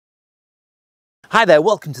Hi there,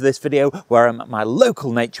 welcome to this video where I'm at my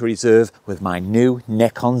local nature reserve with my new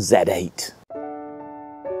Nikon Z8.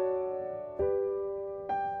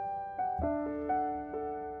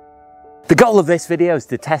 The goal of this video is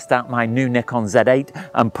to test out my new Nikon Z8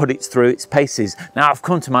 and put it through its paces. Now I've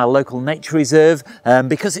come to my local nature reserve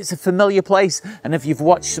because it's a familiar place, and if you've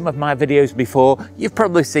watched some of my videos before, you've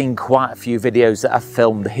probably seen quite a few videos that I've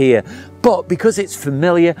filmed here. But because it's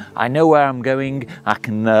familiar, I know where I'm going, I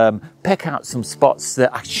can pick out some spots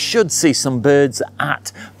that I should see some birds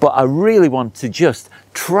at, but I really want to just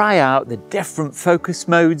try out the different focus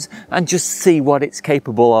modes and just see what it's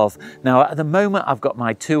capable of. Now at the moment I've got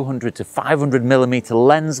my 200 to 500 millimeter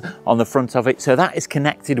lens on the front of it, so that is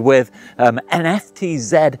connected with an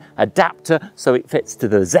FTZ adapter, so it fits to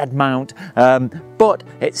the Z mount, but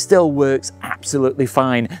it still works absolutely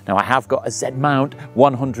fine. Now I have got a Z mount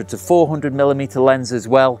 100 to 400 millimeter lens as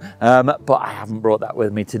well, but I haven't brought that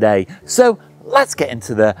with me today. So let's get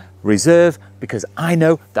into the reserve because I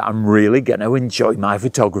know that I'm really going to enjoy my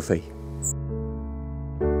photography.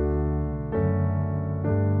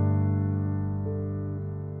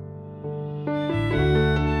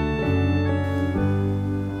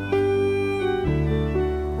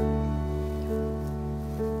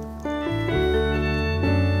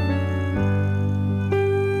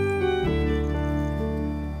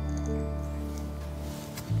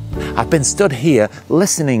 I've been stood here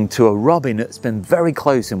listening to a robin that's been very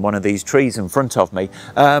close in one of these trees in front of me,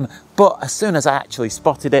 but as soon as I actually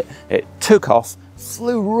spotted it, it took off,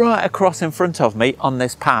 flew right across in front of me on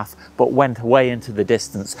this path, but went away into the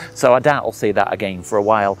distance, so I doubt I'll see that again for a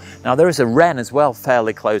while. Now there is a wren as well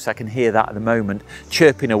fairly close, I can hear that at the moment,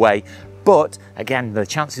 chirping away, but again the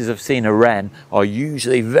chances of seeing a wren are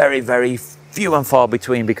usually very few and far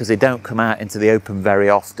between because they don't come out into the open very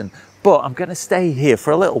often. But I'm going to stay here for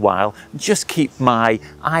a little while, just keep my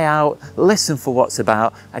eye out, listen for what's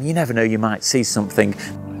about, and you never know, you might see something.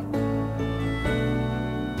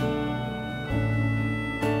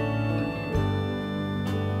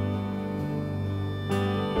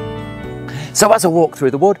 So as I walk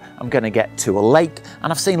through the wood, I'm going to get to a lake,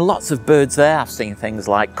 and I've seen lots of birds there. I've seen things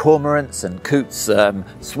like cormorants and coots,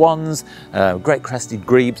 swans, great crested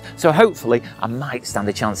grebes. So hopefully I might stand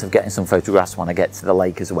a chance of getting some photographs when I get to the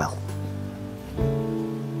lake as well.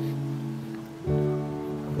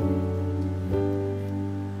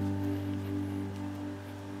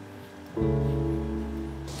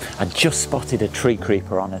 I just spotted a tree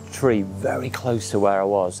creeper on a tree very close to where I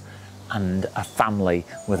was, and a family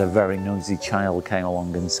with a very noisy child came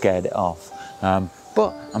along and scared it off.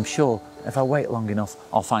 But I'm sure if I wait long enough,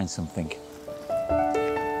 I'll find something.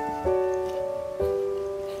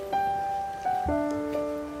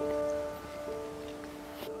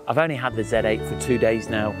 I've only had the Z8 for 2 days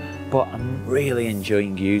now, but I'm really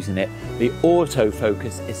enjoying using it. The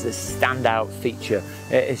autofocus is the standout feature.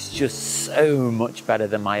 It's just so much better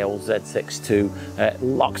than my old Z6 II. It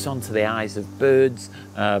locks onto the eyes of birds,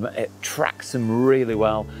 it tracks them really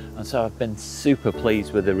well, and so I've been super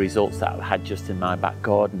pleased with the results that I've had just in my back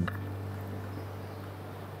garden.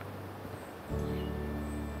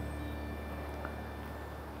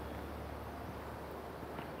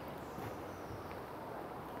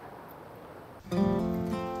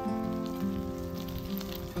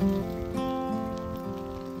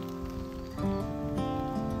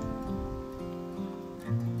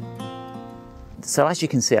 So as you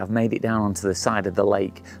can see, I've made it down onto the side of the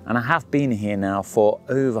lake, and I have been here now for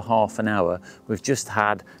over half an hour. We've just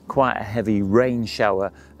had quite a heavy rain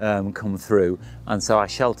shower come through, and so I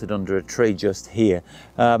sheltered under a tree just here.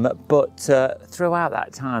 But throughout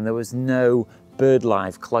that time there was no bird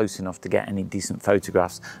life close enough to get any decent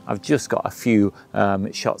photographs. I've just got a few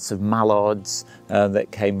shots of mallards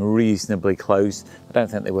that came reasonably close. I don't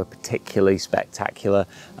think they were particularly spectacular,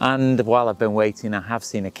 and while I've been waiting I have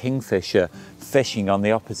seen a kingfisher fishing on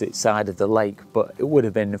the opposite side of the lake, but it would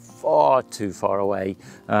have been far too far away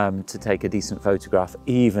to take a decent photograph,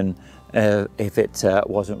 even if it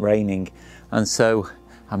wasn't raining. And so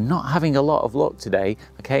I'm not having a lot of luck today.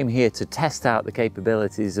 I came here to test out the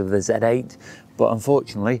capabilities of the Z8, but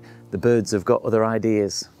unfortunately the birds have got other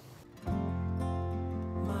ideas.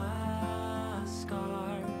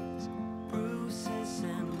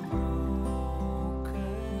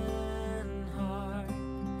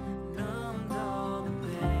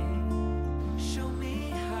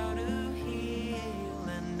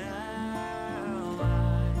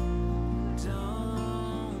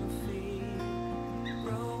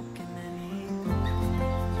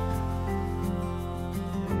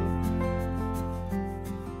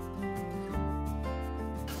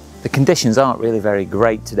 The conditions aren't really very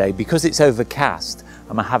great today because it's overcast.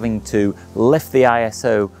 I'm having to lift the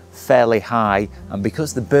ISO fairly high, and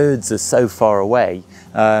because the birds are so far away,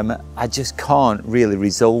 I just can't really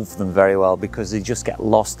resolve them very well because they just get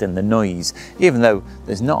lost in the noise. Even though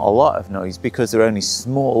there's not a lot of noise, because they're only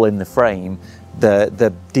small in the frame,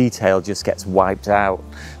 the detail just gets wiped out.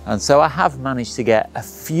 And so I have managed to get a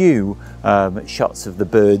few shots of the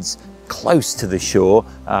birds close to the shore.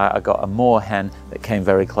 I got a moorhen that came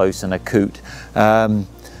very close and a coot.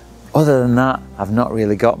 Other than that, I've not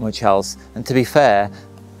really got much else. And to be fair,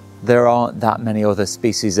 there aren't that many other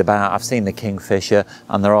species about. I've seen the kingfisher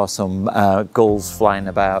and there are some gulls flying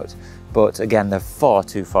about, but again, they're far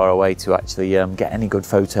too far away to actually get any good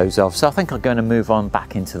photos of. So I think I'm going to move on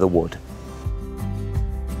back into the wood.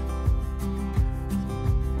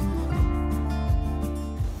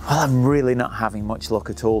 Well, I'm really not having much luck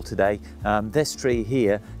at all today. This tree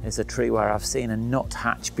here is a tree where I've seen a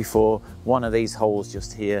nuthatch before. One of these holes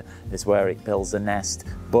just here is where it builds a nest,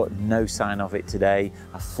 but no sign of it today.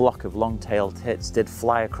 A flock of long-tailed tits did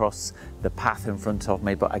fly across the path in front of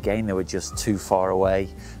me, but again, they were just too far away.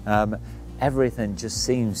 Everything just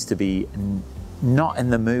seems to be not in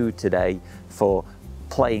the mood today for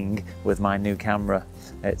playing with my new camera.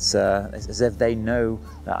 It's as if they know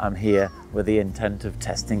that I'm here with the intent of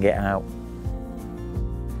testing it out.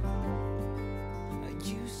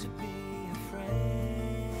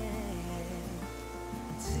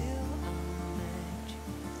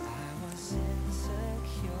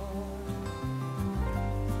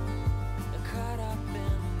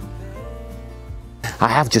 I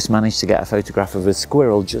have just managed to get a photograph of a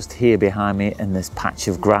squirrel just here behind me in this patch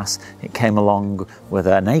of grass. It came along with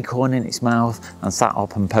an acorn in its mouth and sat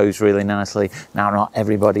up and posed really nicely. Now, not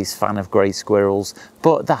everybody's fan of grey squirrels,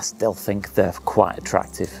 but I still think they're quite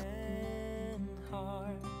attractive.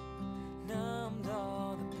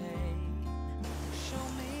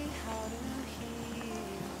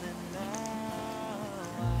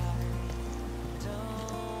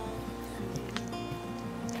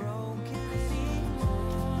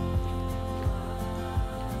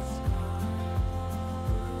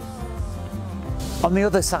 On the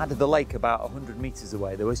other side of the lake, about 100 meters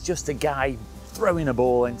away, there was just a guy throwing a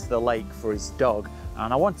ball into the lake for his dog.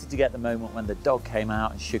 And I wanted to get the moment when the dog came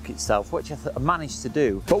out and shook itself, which I managed to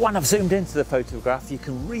do. But when I've zoomed into the photograph, you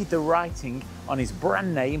can read the writing on his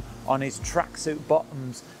brand name on his tracksuit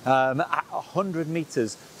bottoms at 100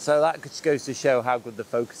 meters. So that just goes to show how good the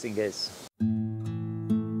focusing is.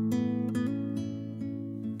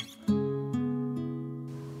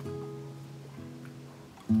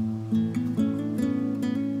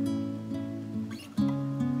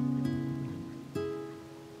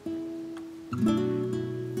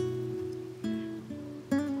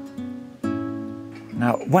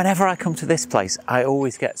 Now, whenever I come to this place, I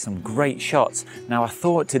always get some great shots. Now, I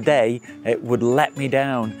thought today it would let me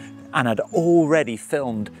down, and I'd already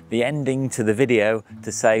filmed the ending to the video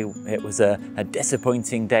to say it was a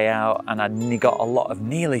disappointing day out and I'd only got a lot of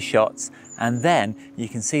nearly shots. And then you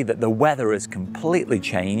can see that the weather has completely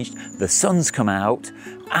changed, the sun's come out,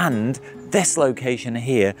 and this location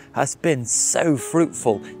here has been so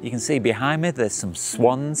fruitful. You can see behind me there's some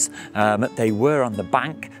swans. They were on the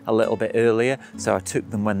bank a little bit earlier, so I took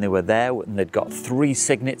them when they were there and they'd got 3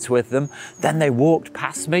 cygnets with them. Then they walked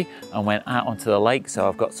past me and went out onto the lake, so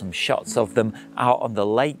I've got some shots of them out on the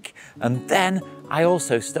lake. And then I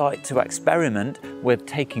also started to experiment with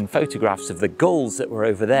taking photographs of the gulls that were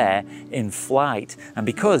over there in flight. And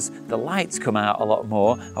because the lights come out a lot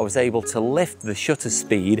more, I was able to lift the shutter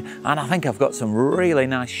speed, and I think I've got some really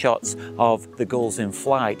nice shots of the gulls in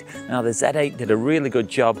flight. Now, the Z8 did a really good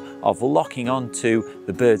job of locking onto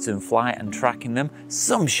the birds in flight and tracking them.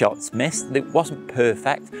 Some shots missed, it wasn't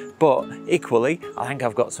perfect, but equally, I think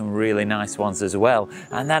I've got some really nice ones as well.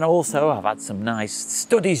 And then also I've had some nice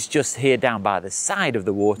studies just here down by the side of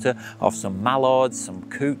the water of some mallards, some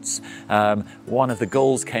coots. One of the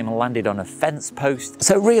gulls came and landed on a fence post.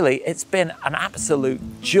 So really, it's been an absolute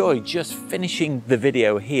joy just finishing the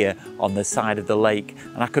video here on the side of the lake.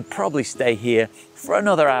 And I could probably stay here for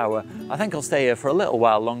another hour. I think I'll stay here for a little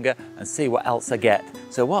while longer and see what else I get.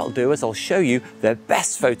 So what I'll do is I'll show you the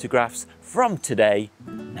best photographs from today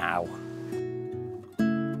now.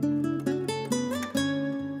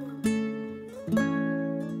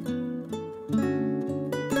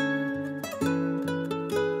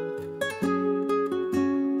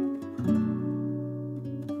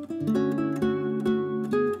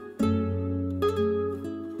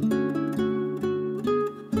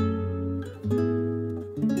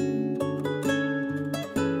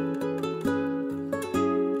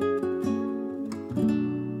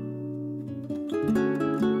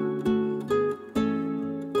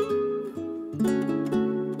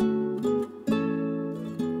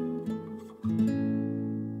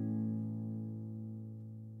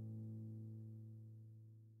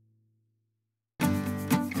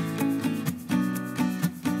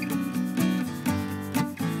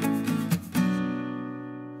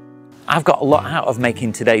 I've got a lot out of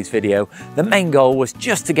making today's video. The main goal was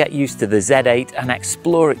just to get used to the Z8 and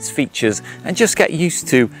explore its features and just get used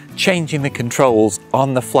to changing the controls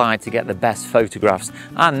on the fly to get the best photographs.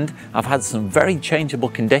 And I've had some very changeable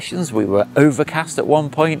conditions. We were overcast at one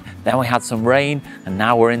point, then we had some rain, and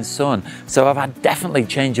now we're in sun. So I've had definitely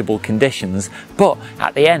changeable conditions, but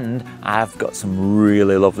at the end I've got some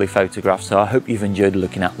really lovely photographs, so I hope you've enjoyed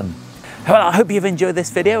looking at them. Well, I hope you've enjoyed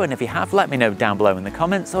this video, and if you have, let me know down below in the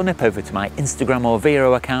comments or nip over to my Instagram or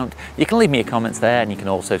Vero account. You can leave me your comments there, and you can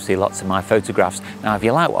also see lots of my photographs. Now, if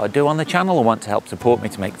you like what I do on the channel and want to help support me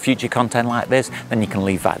to make future content like this, then you can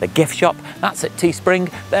leave via the gift shop. That's at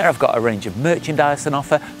Teespring. There I've got a range of merchandise on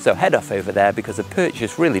offer, so head off over there because a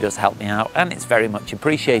purchase really does help me out and it's very much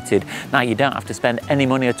appreciated. Now, you don't have to spend any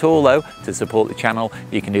money at all though to support the channel.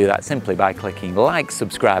 You can do that simply by clicking like,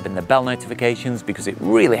 subscribe and the bell notifications because it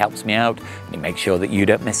really helps me out. You make sure that you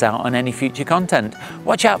don't miss out on any future content.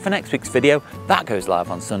 Watch out for next week's video, that goes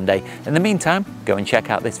live on Sunday. In the meantime, go and check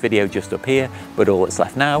out this video just up here, but all that's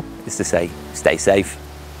left now is to say stay safe,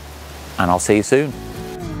 and I'll see you soon.